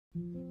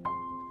Madame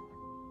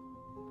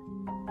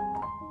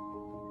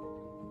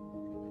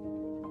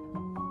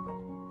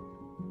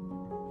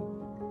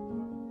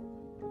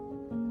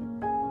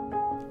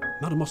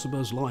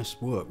Osterberg's life's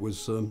work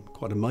was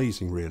quite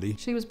amazing, really.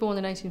 She was born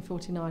in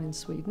 1849 in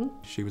Sweden.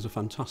 She was a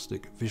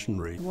fantastic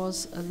visionary.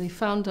 Was the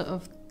founder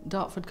of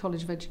Dartford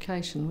College of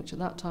Education, which at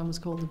that time was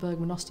called the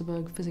Bergman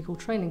Osterberg Physical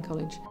Training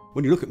College.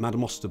 When you look at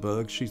Madame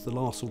Osterberg, she's the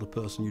last sort of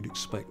person you'd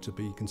expect to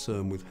be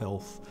concerned with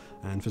health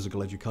and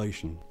physical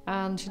education.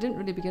 And she didn't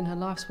really begin her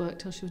life's work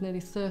till she was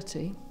nearly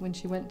 30, when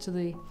she went to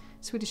the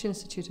Swedish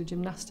Institute of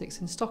Gymnastics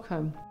in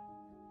Stockholm.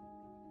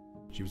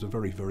 She was a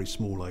very, very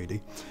small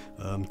lady,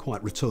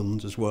 quite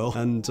rotund as well,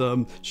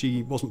 and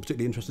she wasn't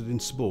particularly interested in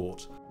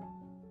sport.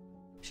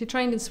 She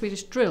trained in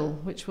Swedish drill,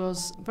 which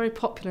was very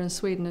popular in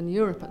Sweden and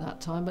Europe at that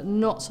time, but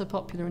not so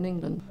popular in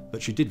England. But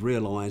she did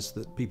realise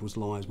that people's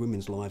lives,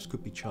 women's lives,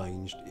 could be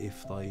changed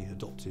if they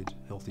adopted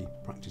healthy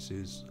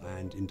practices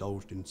and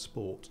indulged in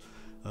sport,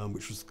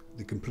 which was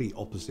the complete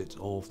opposite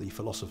of the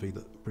philosophy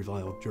that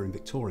prevailed during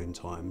Victorian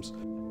times.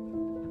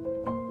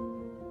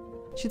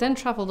 She then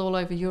travelled all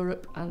over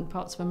Europe and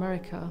parts of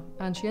America,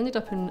 and she ended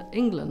up in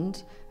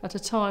England at a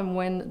time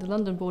when the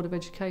London Board of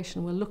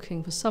Education were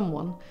looking for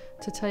someone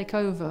to take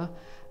over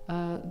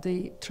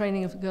the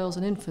training of girls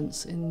and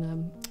infants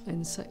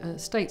in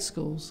state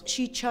schools.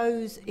 She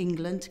chose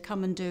England to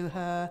come and do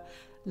her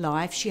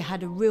life. She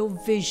had a real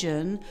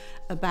vision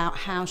about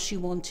how she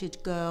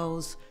wanted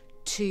girls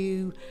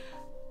to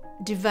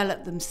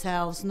develop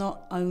themselves,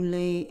 not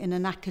only in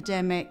an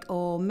academic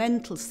or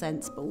mental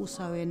sense, but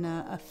also in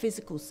a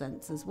physical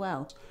sense as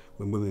well.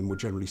 When women were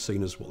generally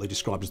seen as what they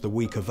described as the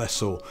weaker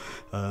vessel,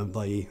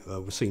 they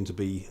were seen to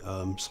be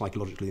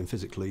psychologically and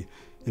physically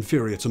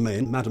inferior to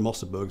men. Madame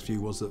Osterberg's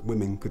view was that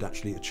women could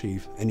actually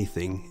achieve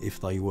anything if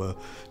they were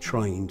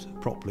trained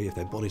properly, if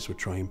their bodies were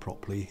trained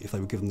properly, if they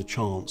were given the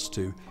chance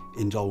to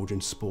indulge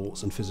in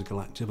sports and physical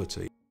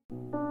activity.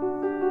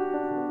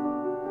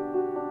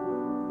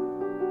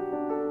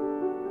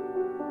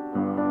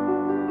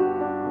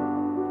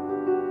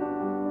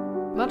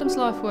 Madame's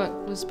life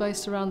work was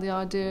based around the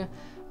idea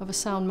of a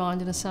sound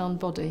mind in a sound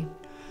body.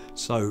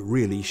 So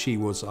really she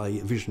was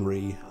a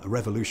visionary, a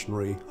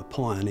revolutionary, a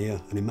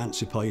pioneer, an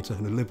emancipator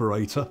and a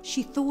liberator.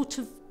 She thought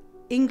of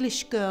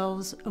English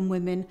girls and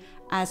women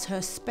as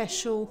her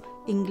special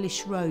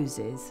English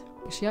roses.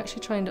 She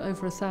actually trained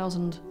over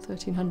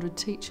 1,300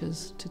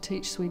 teachers to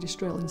teach Swedish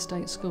drill in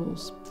state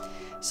schools.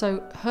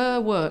 So her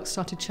work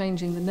started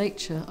changing the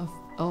nature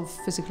of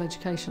physical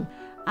education.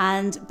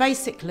 And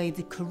basically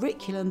the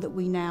curriculum that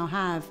we now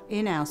have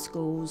in our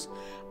schools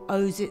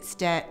owes its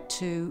debt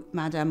to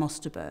Madame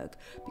Osterberg,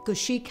 because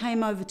she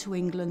came over to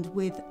England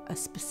with a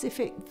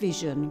specific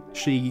vision.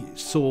 She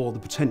saw the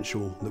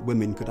potential that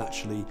women could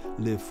actually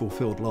live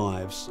fulfilled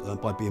lives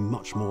by being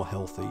much more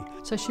healthy.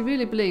 So she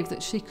really believed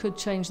that she could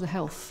change the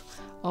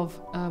health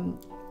of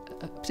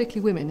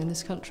particularly women in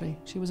this country.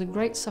 She was a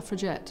great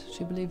suffragette.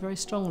 She believed very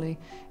strongly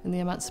in the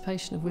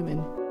emancipation of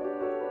women.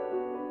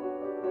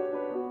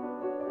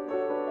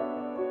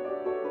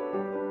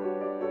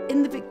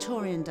 In the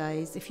Victorian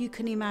days, if you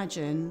can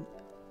imagine,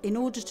 in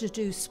order to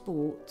do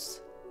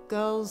sports,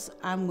 girls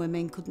and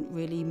women couldn't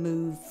really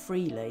move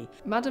freely.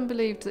 Madame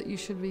believed that you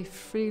should be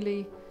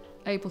freely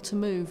able to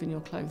move in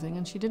your clothing,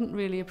 and she didn't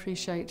really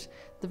appreciate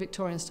the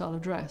Victorian style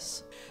of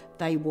dress.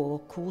 They wore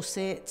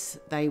corsets,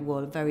 they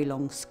wore very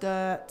long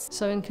skirts.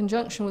 So in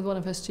conjunction with one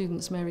of her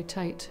students, Mary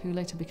Tate, who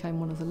later became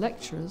one of the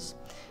lecturers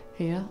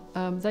here,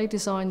 they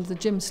designed the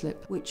gym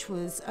slip. Which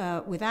was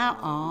without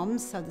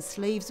arms, so the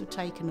sleeves were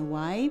taken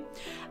away,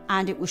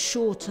 and it was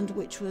shortened,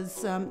 which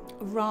was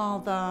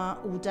rather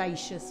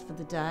audacious for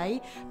the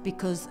day,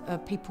 because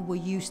people were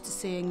used to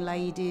seeing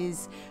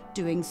ladies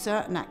doing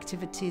certain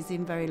activities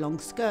in very long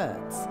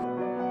skirts.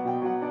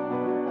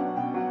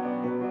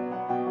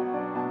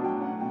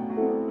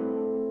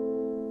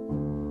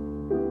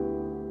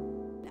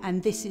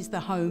 And this is the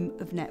home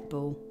of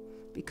netball,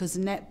 because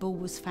netball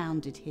was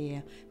founded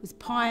here. It was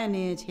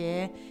pioneered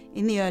here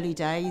in the early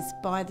days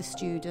by the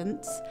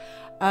students.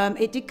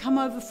 It did come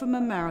over from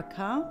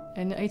America.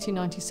 In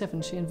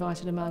 1897, she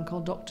invited a man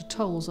called Dr.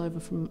 Tolles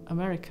over from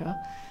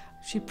America.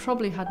 She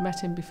probably had met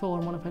him before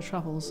on one of her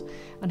travels,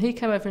 and he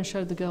came over and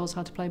showed the girls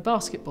how to play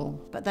basketball.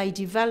 But they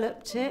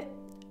developed it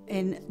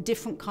in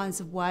different kinds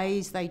of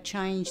ways. They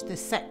changed the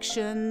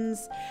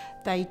sections,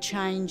 they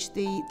changed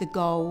the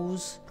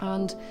goals.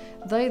 And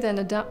they then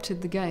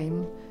adapted the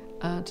game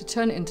to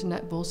turn it into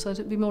netball so that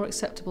it'd be more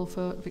acceptable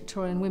for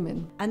Victorian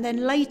women. And then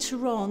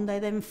later on, they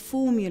then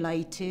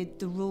formulated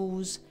the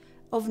rules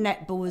of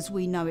netball as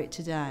we know it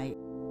today.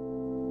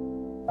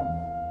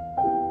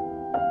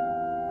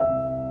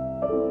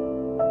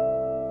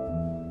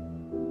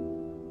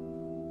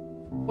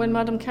 When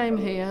Madame came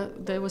here,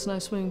 there was no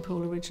swimming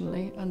pool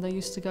originally, and they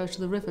used to go to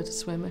the river to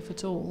swim, if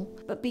at all.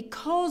 But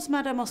because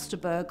Madame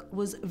Osterberg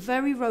was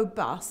very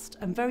robust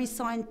and very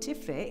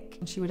scientific,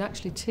 she would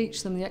actually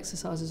teach them the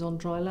exercises on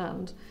dry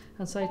land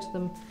and say to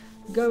them,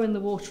 Go in the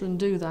water and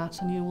do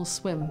that and you will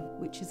swim.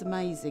 Which is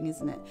amazing,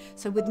 isn't it?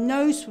 So with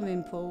no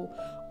swimming pool,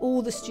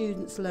 all the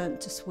students learnt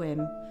to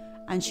swim.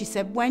 And she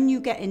said, when you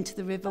get into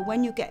the river,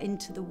 when you get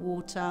into the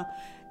water,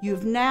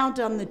 you've now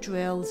done the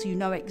drills, you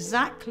know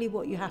exactly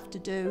what you have to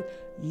do,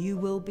 you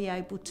will be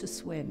able to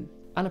swim.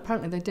 And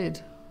apparently they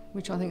did,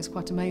 which I think is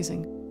quite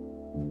amazing.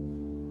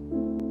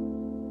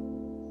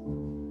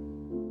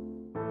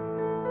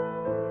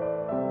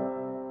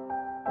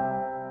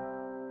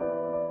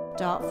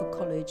 Dartford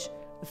College,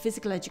 the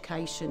physical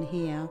education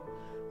here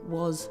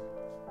was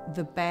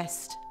the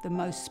best, the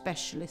most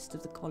specialist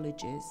of the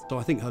colleges. So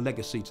I think her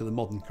legacy to the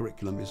modern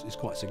curriculum is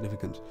quite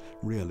significant,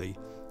 really.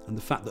 And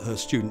the fact that her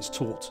students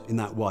taught in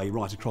that way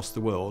right across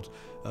the world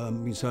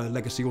means her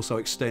legacy also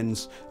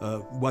extends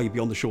way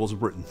beyond the shores of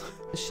Britain.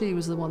 She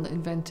was the one that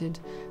invented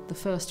the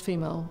first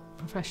female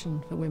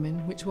profession for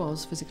women, which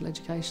was physical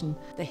education.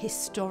 The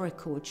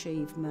historical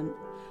achievement,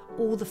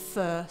 all the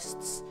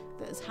firsts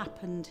that has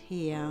happened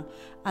here,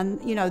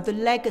 and you know, the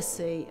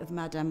legacy of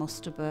Madame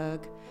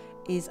Osterberg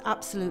is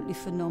absolutely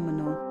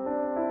phenomenal.